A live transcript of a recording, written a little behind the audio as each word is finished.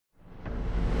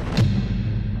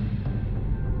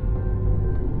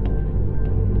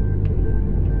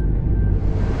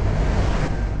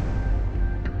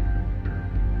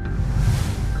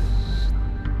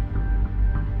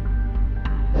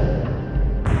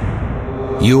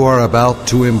You are about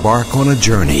to embark on a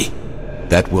journey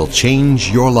that will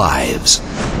change your lives.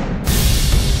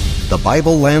 The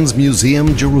Bible Lands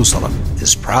Museum, Jerusalem,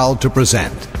 is proud to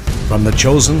present From the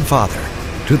Chosen Father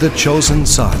to the Chosen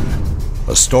Son,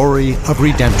 a story of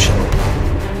redemption.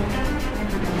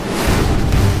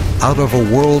 Out of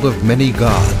a world of many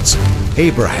gods,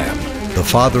 Abraham, the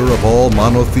father of all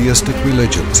monotheistic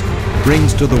religions,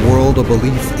 brings to the world a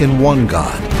belief in one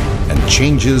God and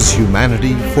changes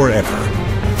humanity forever.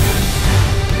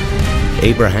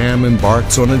 Abraham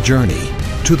embarks on a journey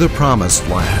to the Promised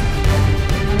Land.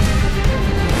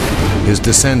 His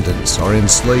descendants are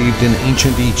enslaved in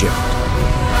ancient Egypt.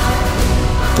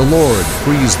 The Lord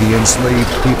frees the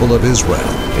enslaved people of Israel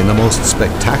in the most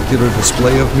spectacular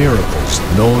display of miracles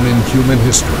known in human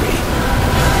history.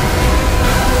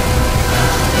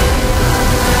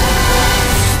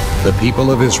 The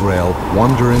people of Israel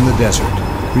wander in the desert,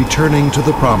 returning to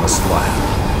the Promised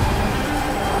Land.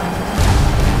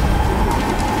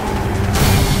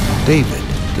 David,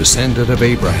 descendant of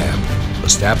Abraham,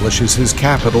 establishes his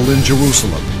capital in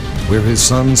Jerusalem, where his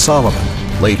son Solomon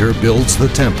later builds the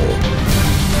temple.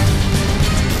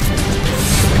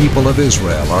 The people of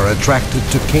Israel are attracted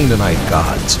to Canaanite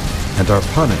gods and are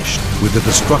punished with the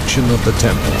destruction of the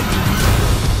temple.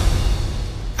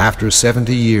 After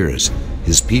 70 years,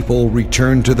 his people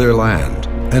return to their land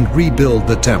and rebuild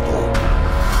the temple.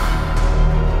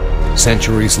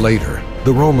 Centuries later,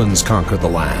 the Romans conquer the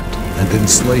land and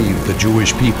enslave the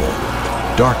Jewish people.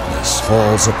 Darkness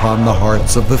falls upon the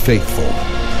hearts of the faithful.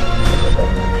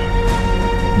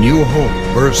 New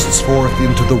hope bursts forth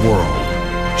into the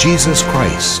world. Jesus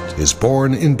Christ is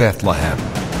born in Bethlehem.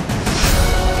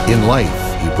 In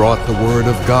life, he brought the word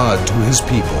of God to his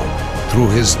people. Through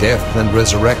his death and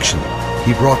resurrection,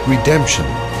 he brought redemption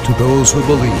to those who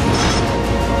believe.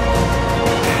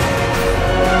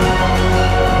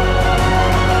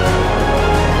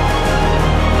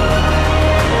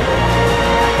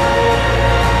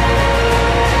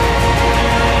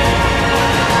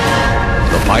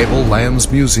 Bible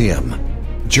Lands Museum,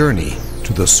 Journey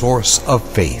to the Source of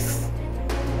Faith.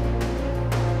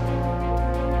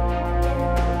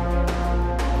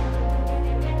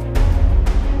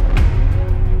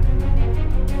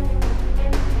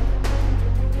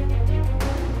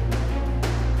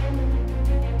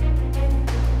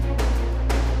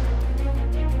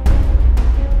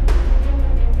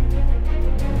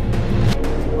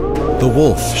 The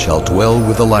wolf shall dwell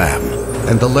with the lamb,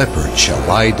 and the leopard shall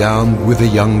lie down with the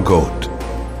young goat.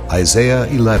 Isaiah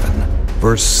 11,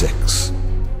 verse 6.